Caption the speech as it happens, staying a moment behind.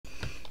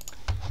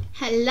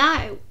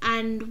Hello,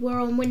 and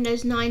we're on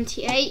Windows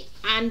 98,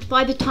 and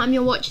by the time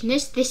you're watching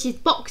this, this is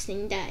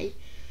Boxing Day.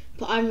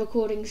 But I'm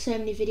recording so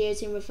many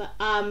videos in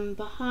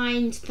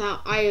behind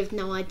that I have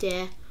no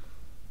idea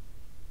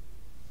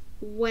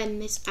when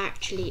this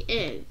actually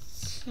is.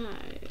 So,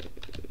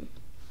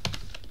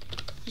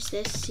 is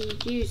there C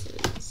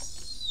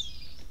users?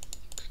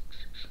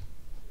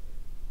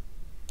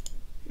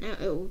 No,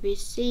 it will be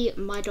C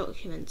my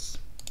documents,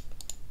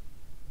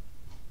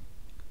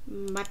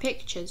 my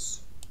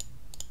pictures.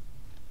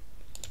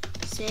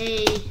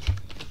 Say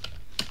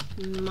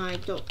my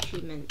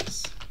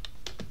documents.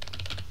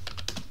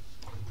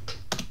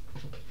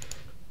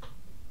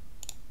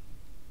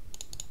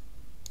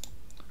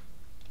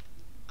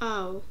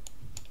 Oh.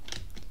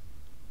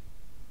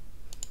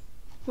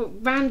 Well,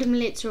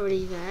 randomly it's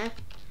already there.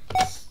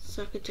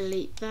 So I could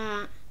delete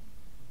that.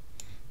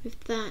 With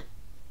that.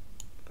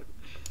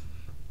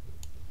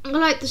 I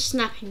like the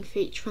snapping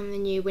feature from the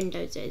new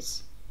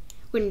Windows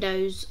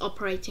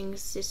operating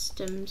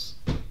systems.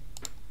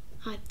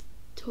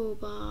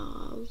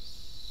 Toolbars.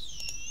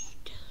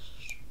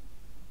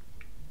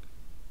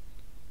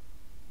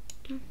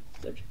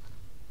 Good.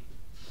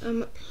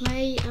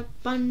 Play a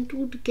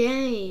bundled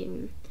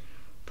game.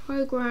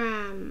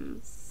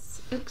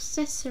 Programs.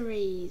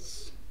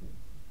 Accessories.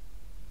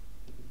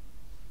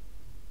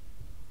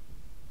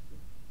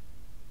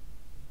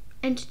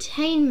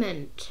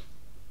 Entertainment.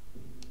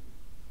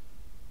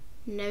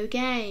 No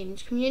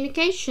games.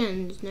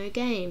 Communications. No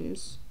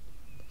games.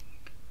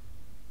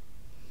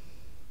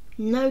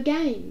 No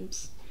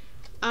games.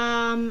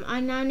 I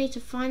now need to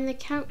find the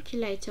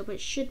calculator, which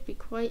should be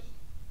quite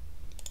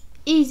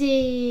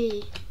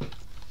easy.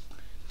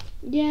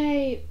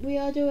 Yay, we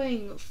are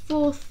doing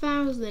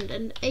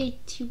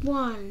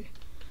 4,081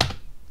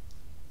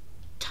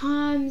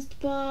 times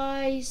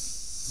by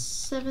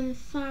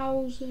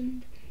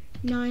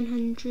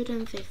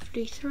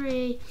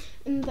 7,953,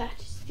 and that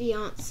is the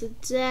answer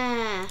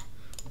there.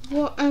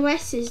 What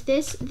OS is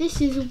this? This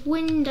is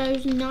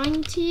Windows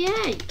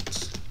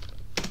 98.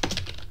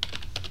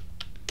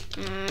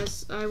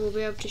 As I will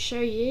be able to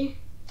show you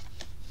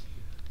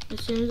as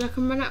soon as I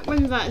can run out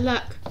Windows.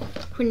 Look,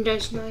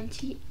 Windows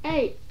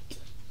 98.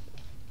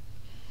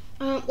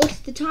 What's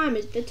the time?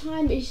 The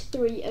time is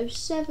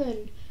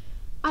 3:07.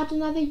 Add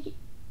another.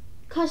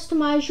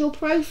 Customize your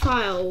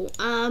profile.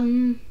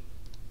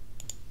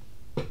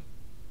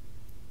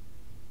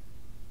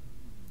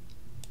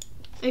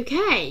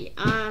 Okay.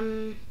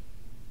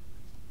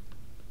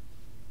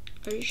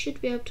 You should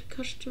be able to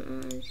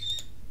customize.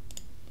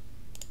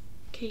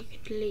 Okay, you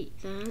can delete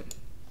that.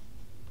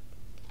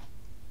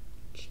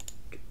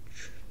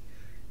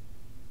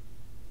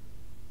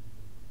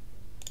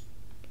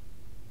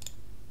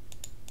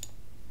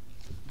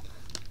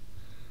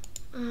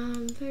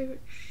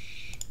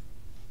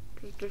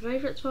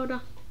 Favorites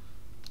folder,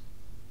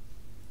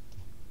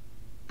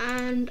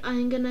 and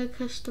I'm gonna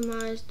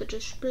customize the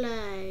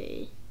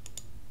display.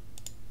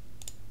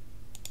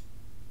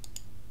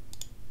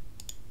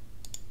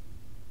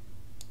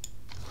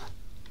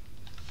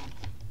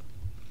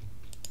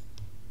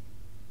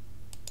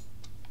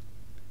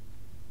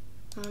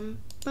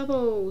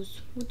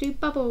 Bubbles. We'll do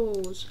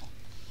bubbles.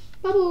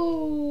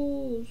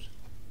 Bubbles.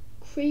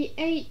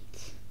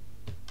 Create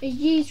a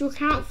user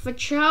account for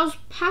Charles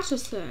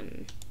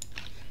Patterson.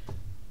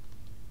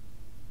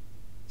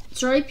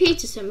 Sorry,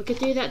 Peterson. We could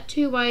do that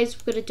two ways.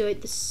 We're going to do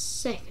it the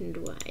second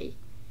way.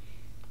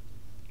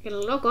 We're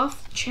going to log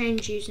off,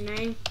 change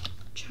username,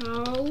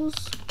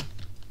 Charles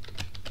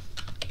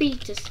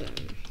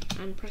Peterson,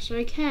 and press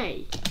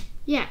OK.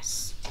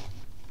 Yes.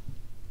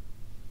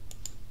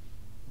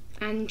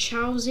 And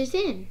Charles is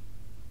in.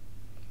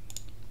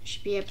 I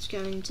should be able to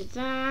go into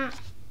that.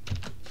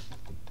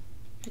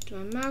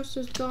 My mouse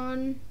is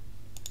gone.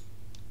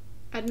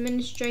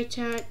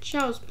 Administrator,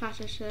 Charles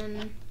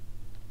Peterson,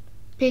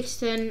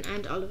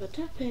 and Oliver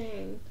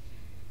Tapping.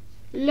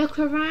 Look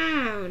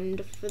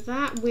around. For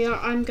that,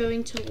 I'm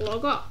going to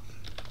log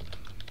off.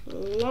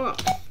 Log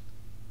off.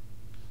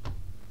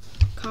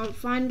 Can't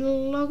find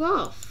log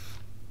off.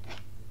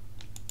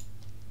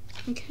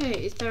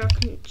 Okay, is there a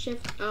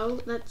shift? Oh,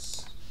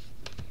 that's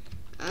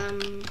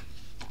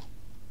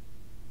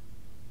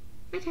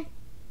okay.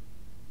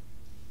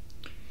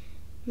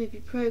 Maybe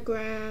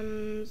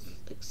programs,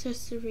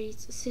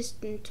 accessories,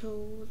 assistant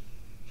tools.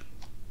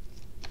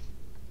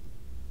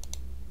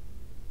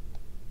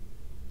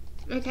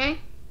 Okay.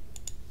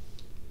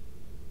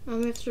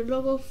 We have to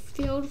log off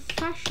the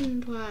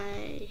old-fashioned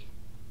way.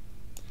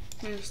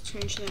 And let's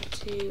change that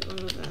to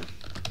Oliver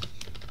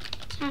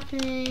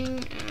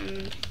Tapping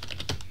and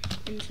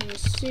enter a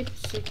super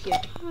secure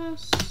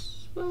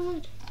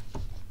password.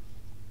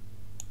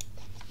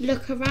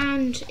 Look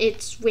around,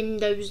 it's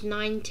Windows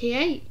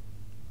 98.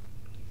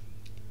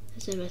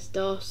 There's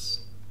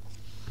MS-DOS.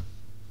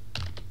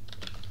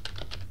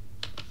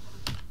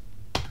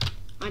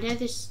 I know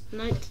this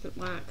note doesn't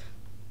work.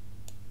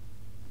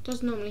 It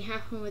does normally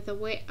happen with the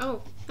weird.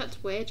 Oh,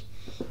 that's weird.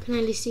 You can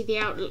only see the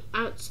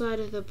outside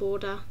of the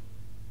border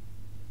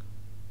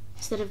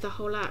instead of the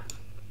whole app.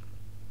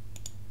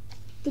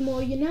 the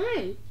more you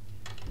know.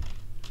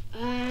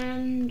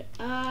 And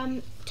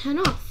turn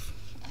off.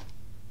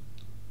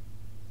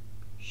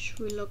 Should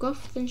we log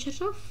off then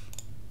shut off?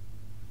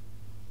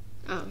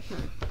 Oh no.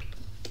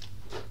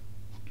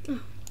 Oh,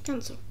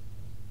 cancel.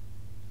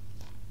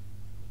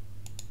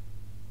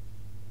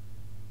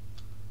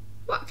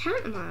 What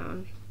account am I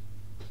on?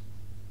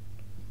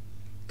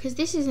 Because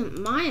this isn't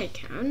my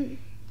account.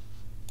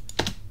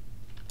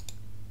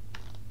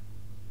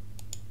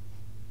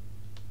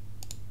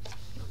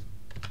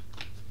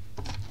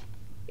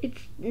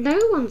 It's no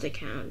one's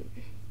account.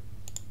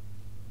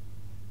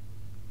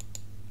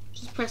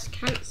 Just press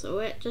cancel,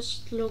 it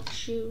just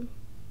logs you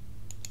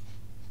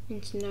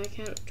into no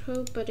account at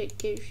all, but it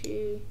gives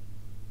you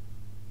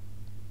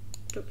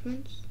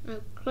documents.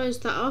 I'll close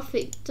that off,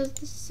 it does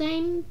the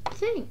same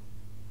thing.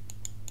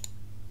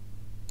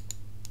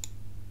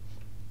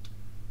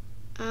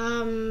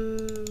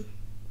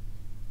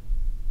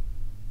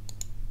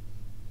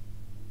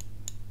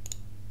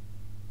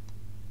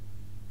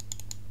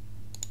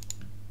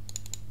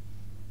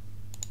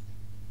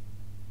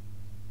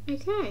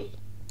 Okay.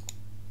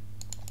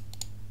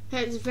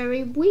 That's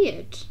very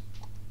weird.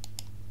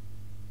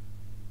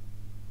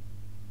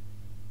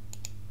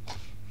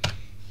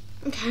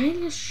 Okay,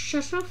 let's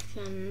shut off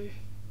then.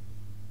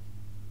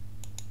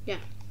 Yeah.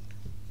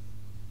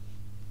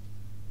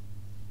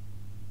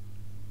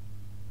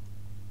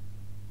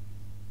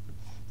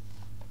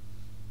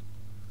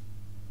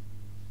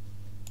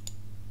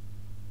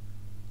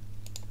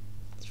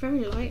 It's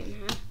very light in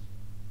here.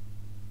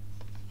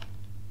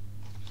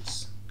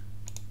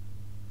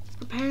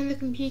 Preparing the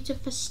computer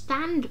for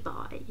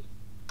standby.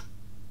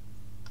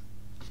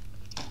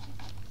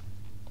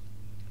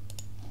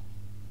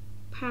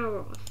 Power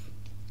off.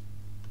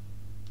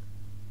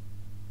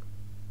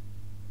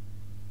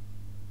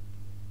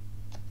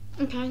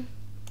 Okay.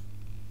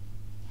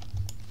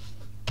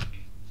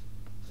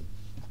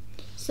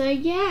 So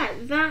yeah,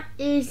 that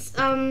is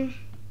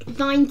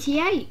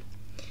 98.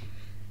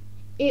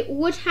 It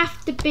would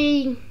have to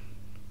be,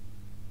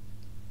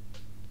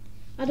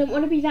 I don't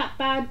want to be that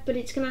bad, but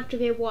it's gonna have to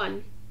be a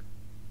 1.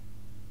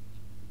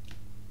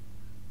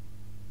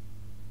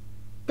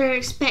 They're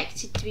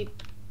expected to be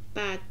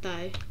bad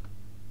though,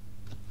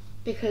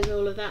 because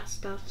all of that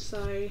stuff,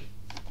 so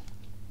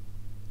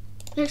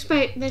they're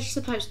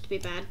supposed to be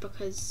bad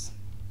because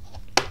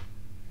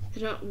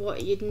they're not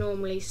what you'd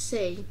normally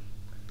see.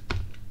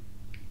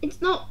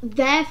 It's not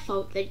their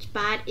fault that it's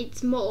bad,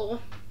 it's more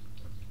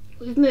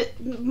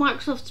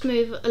Microsoft's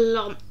moved a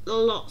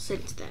lot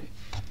since then.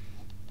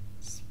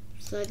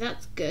 So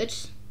that's good.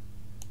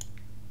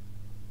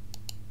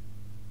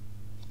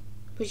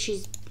 Which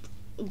is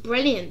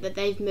brilliant that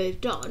they've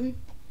moved on,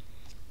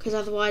 because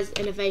otherwise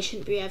innovation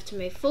would be able to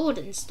move forward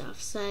and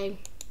stuff. So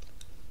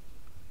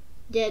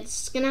yeah,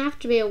 it's gonna have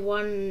to be a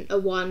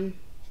 1.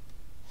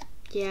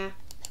 Yeah.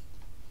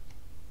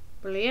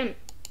 Brilliant.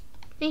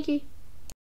 Thank you.